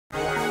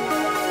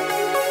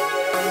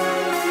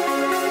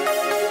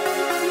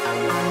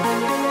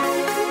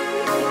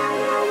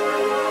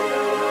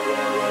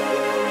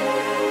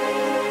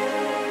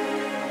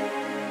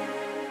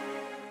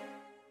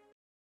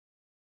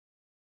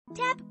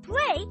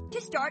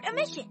to start a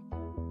mission.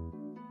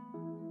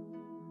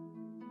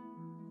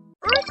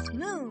 Earth's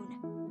moon.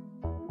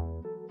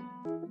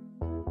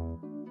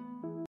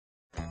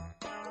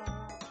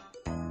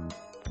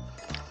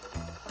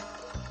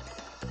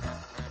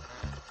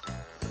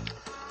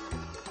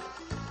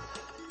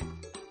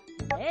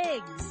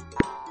 Legs.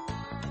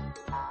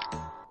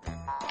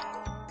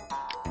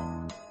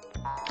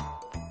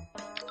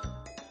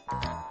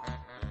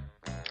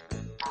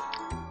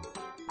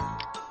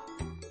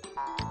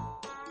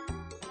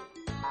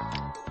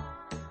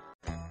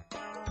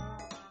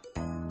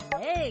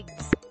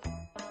 Legs.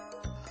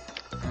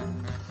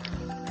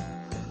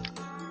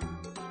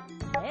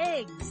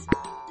 Legs.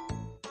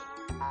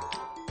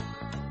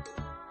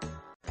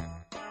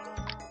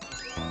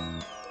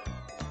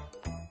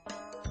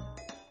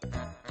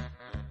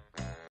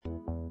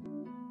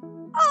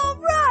 All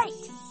right!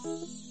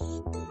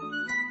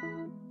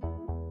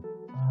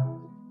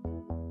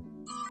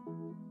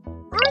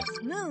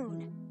 Earth's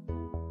moon.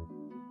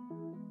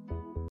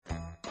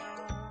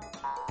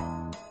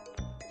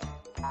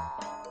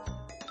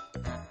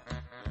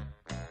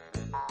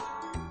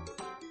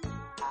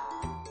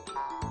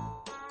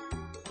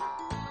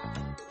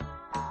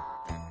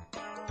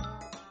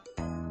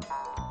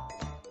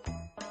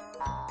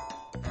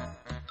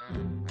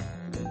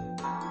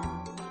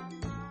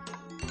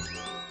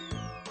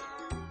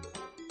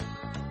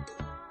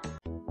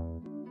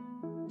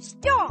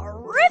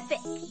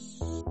 Starific!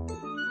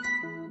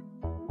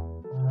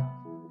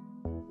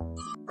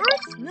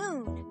 Earth's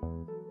moon.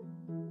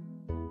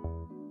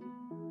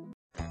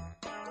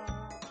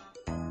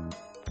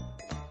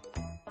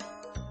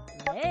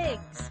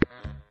 Legs.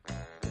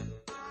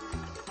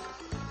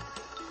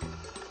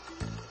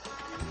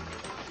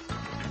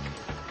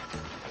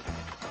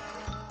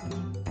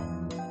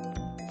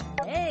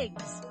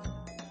 Legs.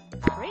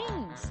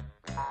 Rings.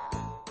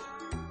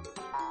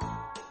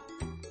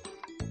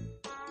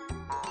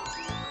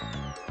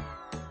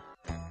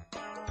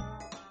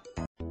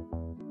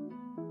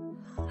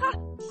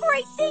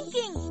 Great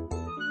thinking!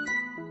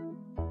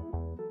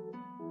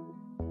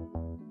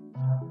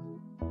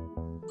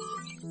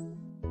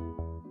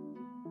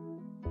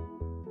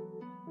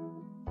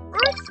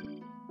 Earth.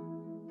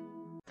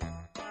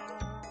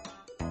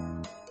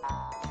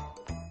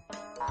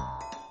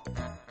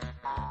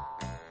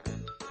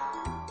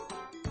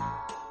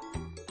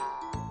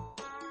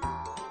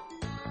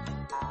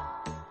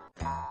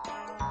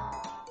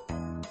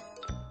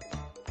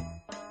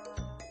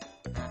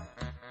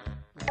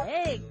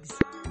 Legs.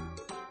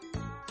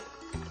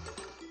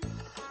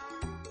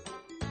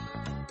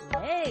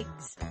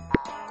 Legs.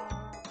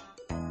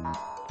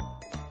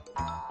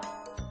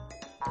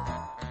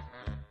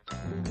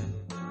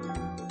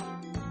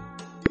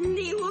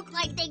 They look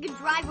like they could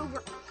drive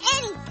over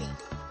anything.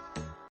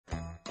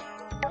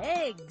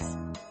 Legs.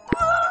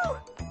 Woo!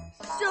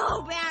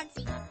 So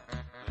bouncy.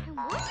 I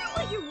wonder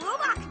what your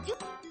robot can do.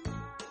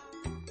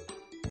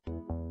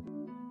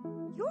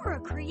 You're a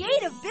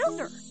creative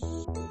builder.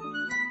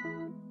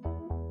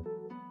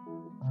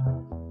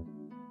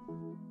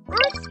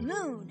 Earth's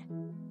moon.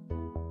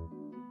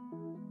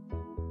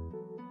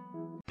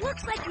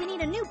 Looks like we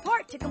need a new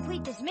part to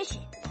complete this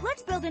mission.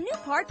 Let's build a new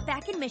part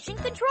back in mission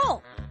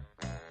control.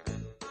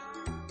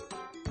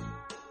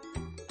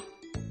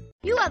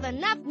 You have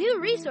enough new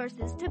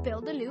resources to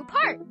build a new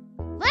part.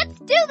 Let's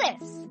do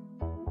this!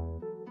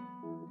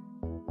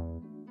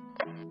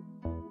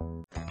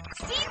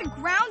 See the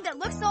ground that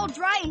looks all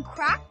dry and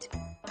cracked?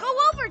 Go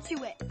over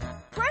to it.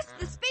 Press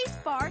the space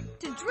bar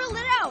to drill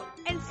it out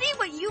and see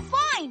what you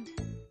find.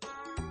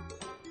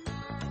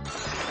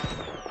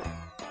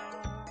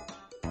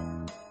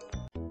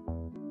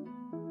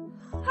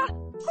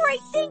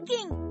 Great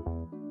thinking!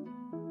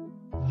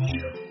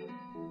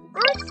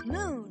 Earth's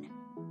moon.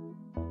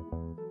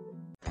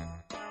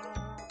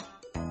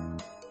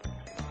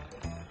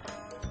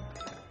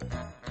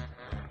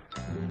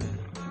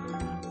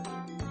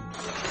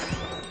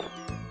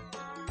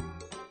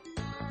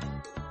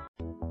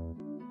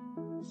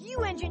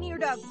 You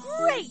engineered a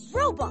great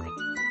robot!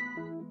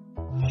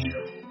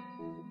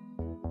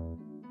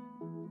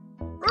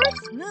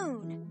 Earth's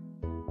moon.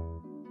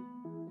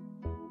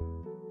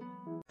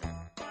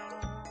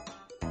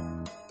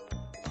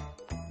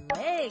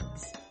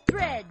 Legs.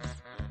 Threads.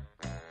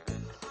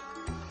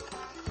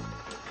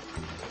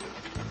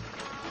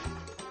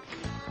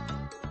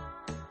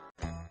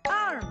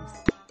 Arms.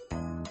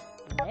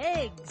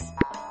 Legs.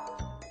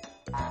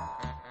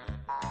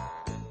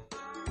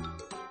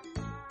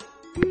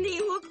 They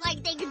look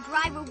like they could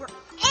drive over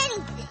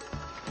anything.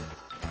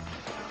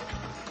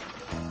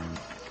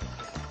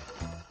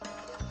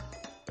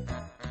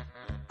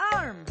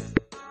 Arms.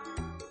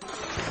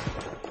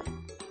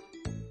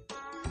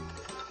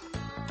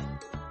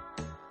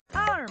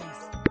 Arms.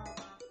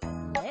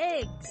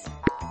 Legs.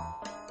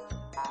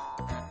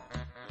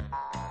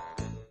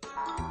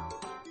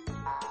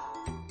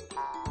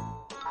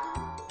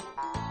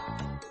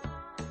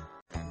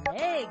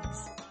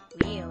 Legs.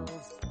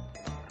 Wheels.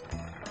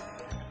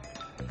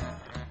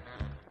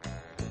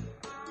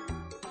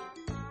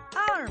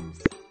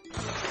 Arms.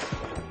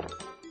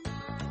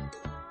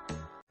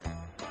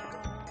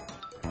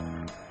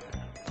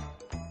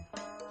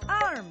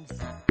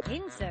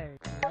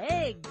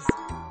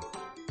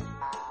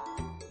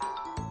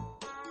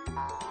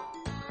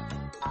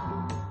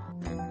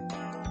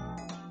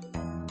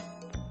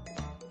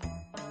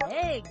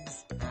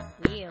 Legs.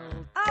 Wheel.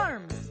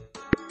 Arms.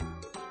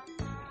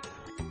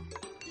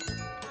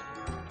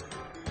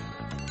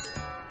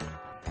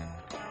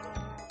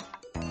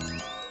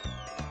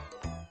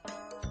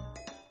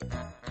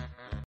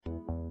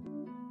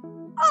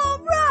 All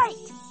right!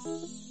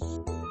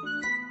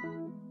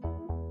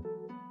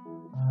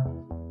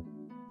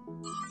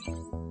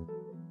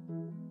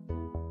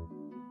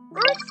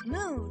 Earth's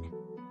moon.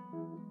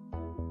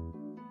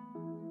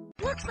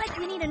 Looks like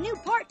we need a new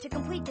part to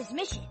complete this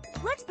mission.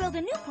 Let's build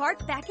a new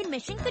part back in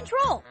mission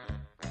control.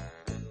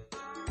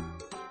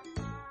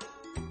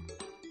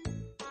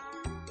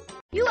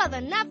 You have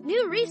enough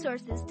new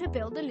resources to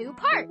build a new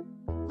part.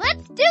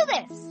 Let's do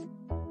this!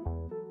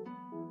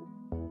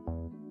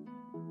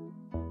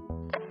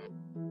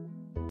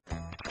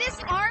 This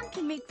arm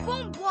can make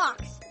foam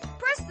blocks.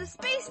 Press the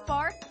space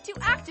bar to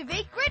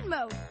activate grid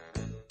mode.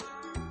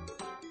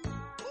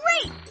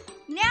 Great!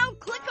 Now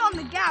click on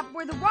the gap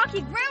where the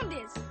rocky ground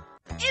is.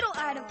 It'll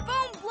add a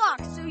foam block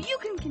so you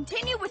can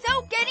continue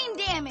without getting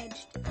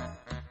damaged.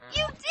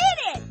 You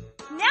did it!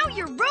 Now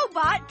your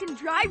robot can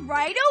drive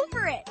right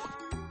over it.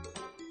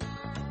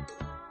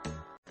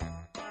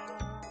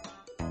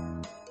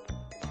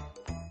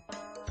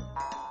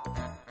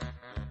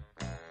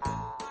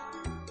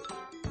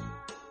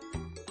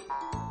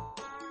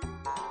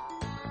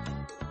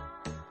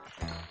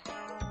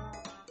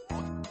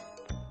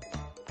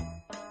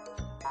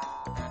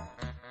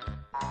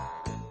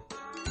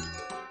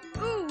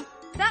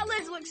 That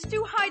ledge looks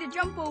too high to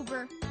jump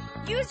over.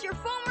 Use your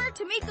foamer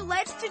to make a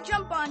ledge to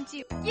jump onto.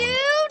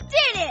 You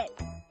did it!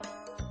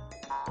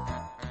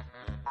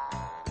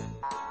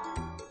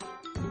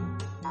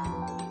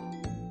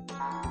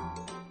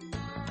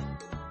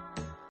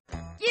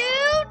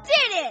 You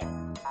did it!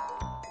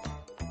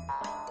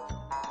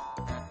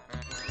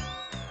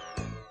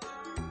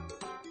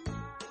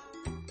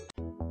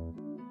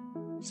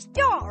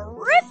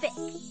 Star-rific!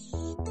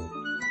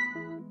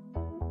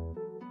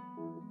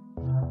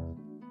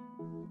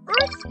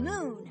 Earth's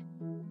moon.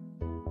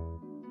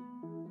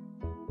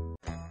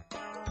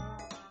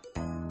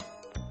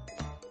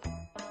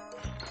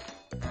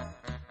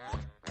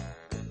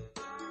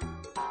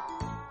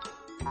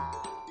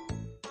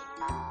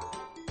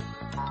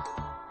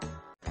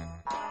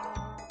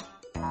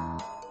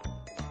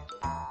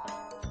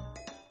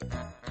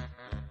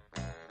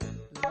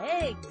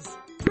 Legs.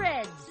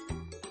 Treads.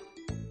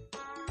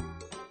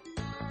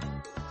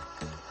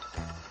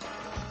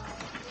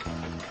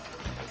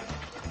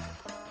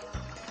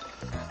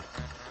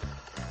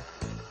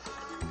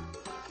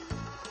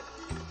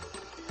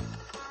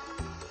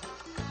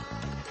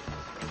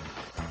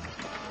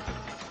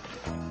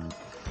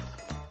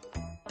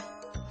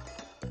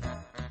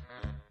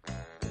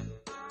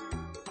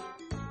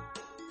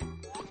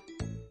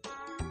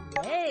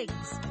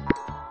 Legs.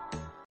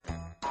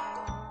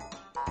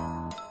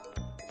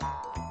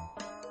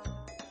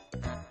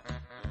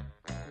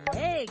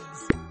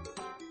 Legs.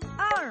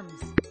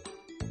 Arms.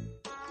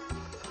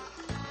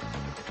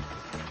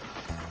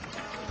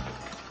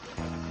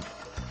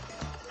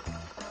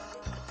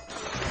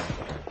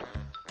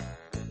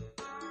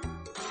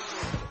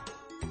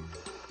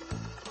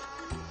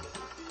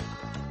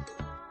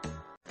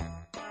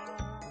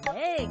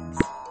 Legs.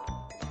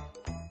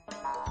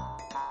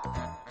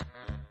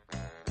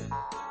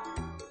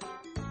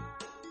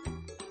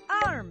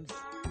 Arms.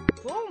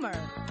 Foamer.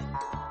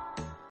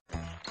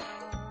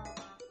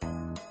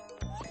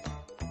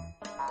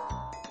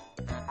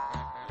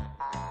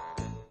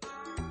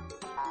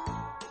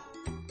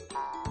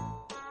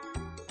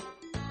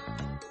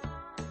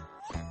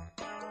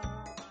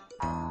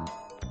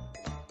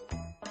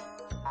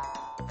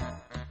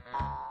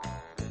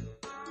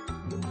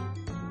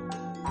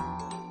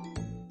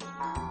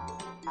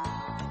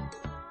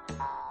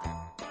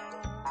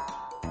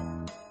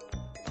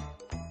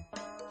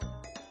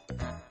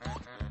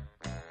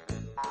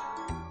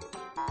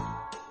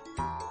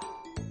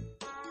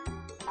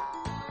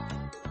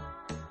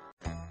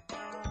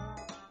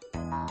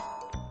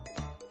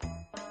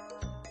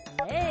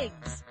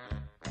 Legs.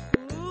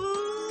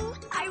 Ooh,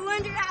 I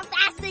wonder how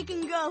fast they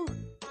can go.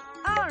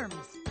 Arms.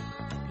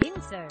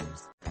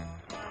 Pincers.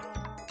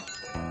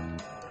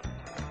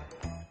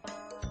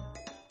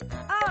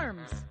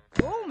 Arms.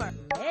 Foamer.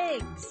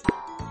 Legs.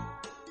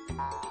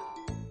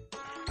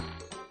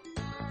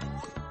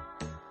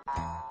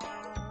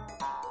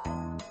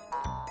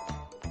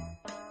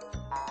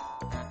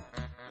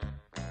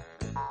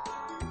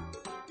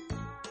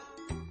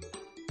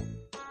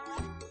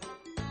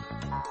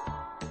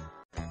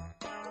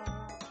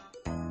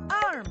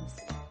 Arms.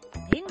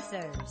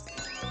 Pincers.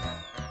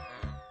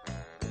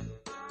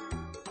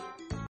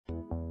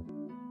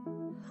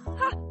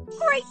 Ha!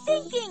 Great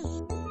thinking!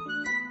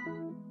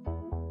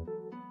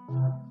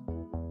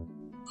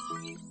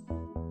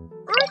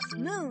 Earth's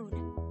moon.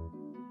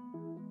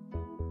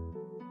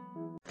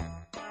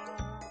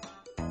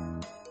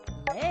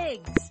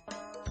 Legs.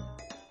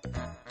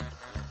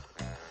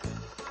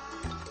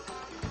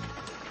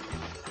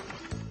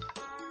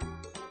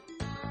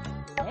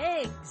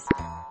 Legs.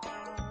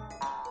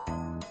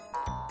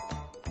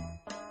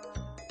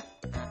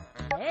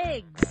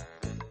 Legs.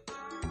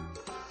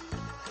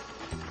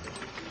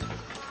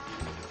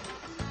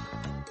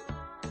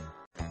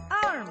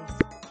 Arms.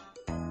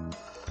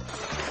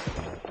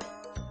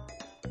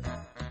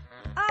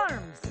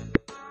 Arms.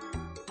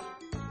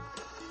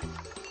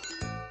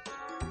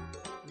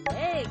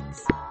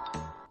 Legs.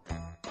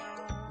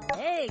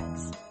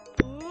 Legs.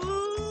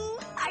 Ooh,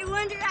 I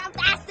wonder how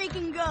fast they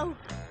can go.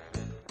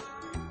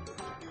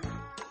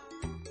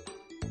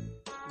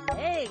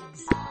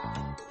 Legs.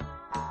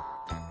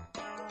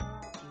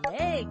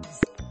 Legs.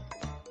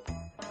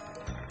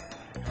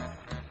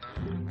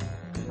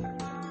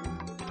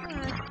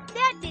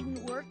 That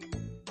didn't work.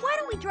 Why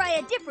don't we try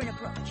a different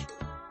approach?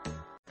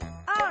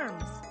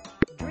 Arms.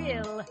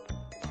 Drill.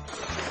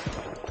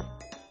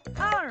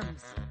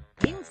 Arms.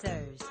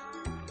 Pincers.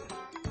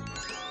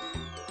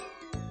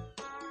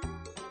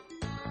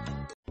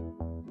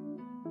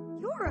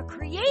 You're a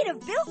creative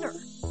builder.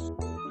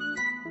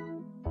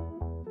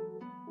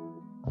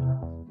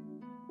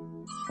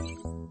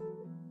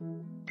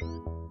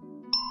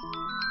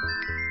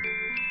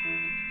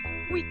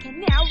 We can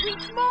now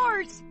reach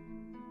Mars.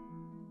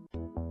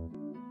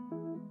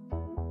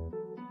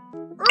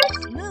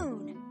 Earth's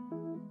moon.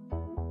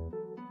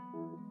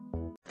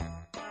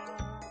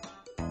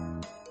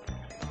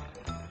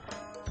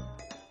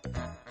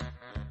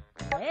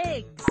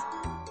 Legs.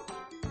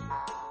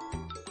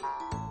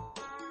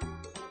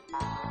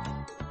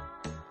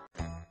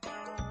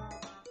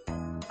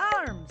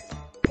 Arms.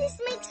 This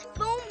makes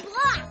foam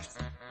blocks.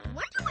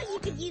 Wonder what you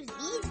could use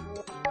these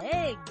for.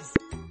 Legs.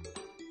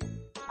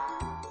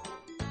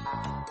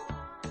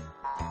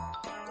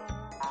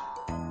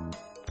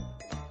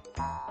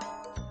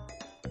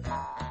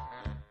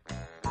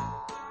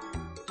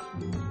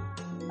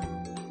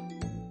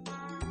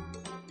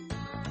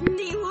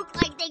 They look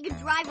like they could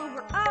drive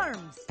over.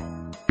 Arms.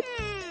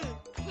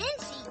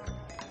 Pinchy.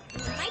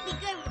 Might be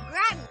good for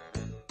grabbing.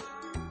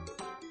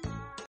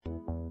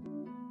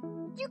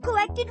 You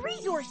collected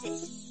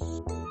resources.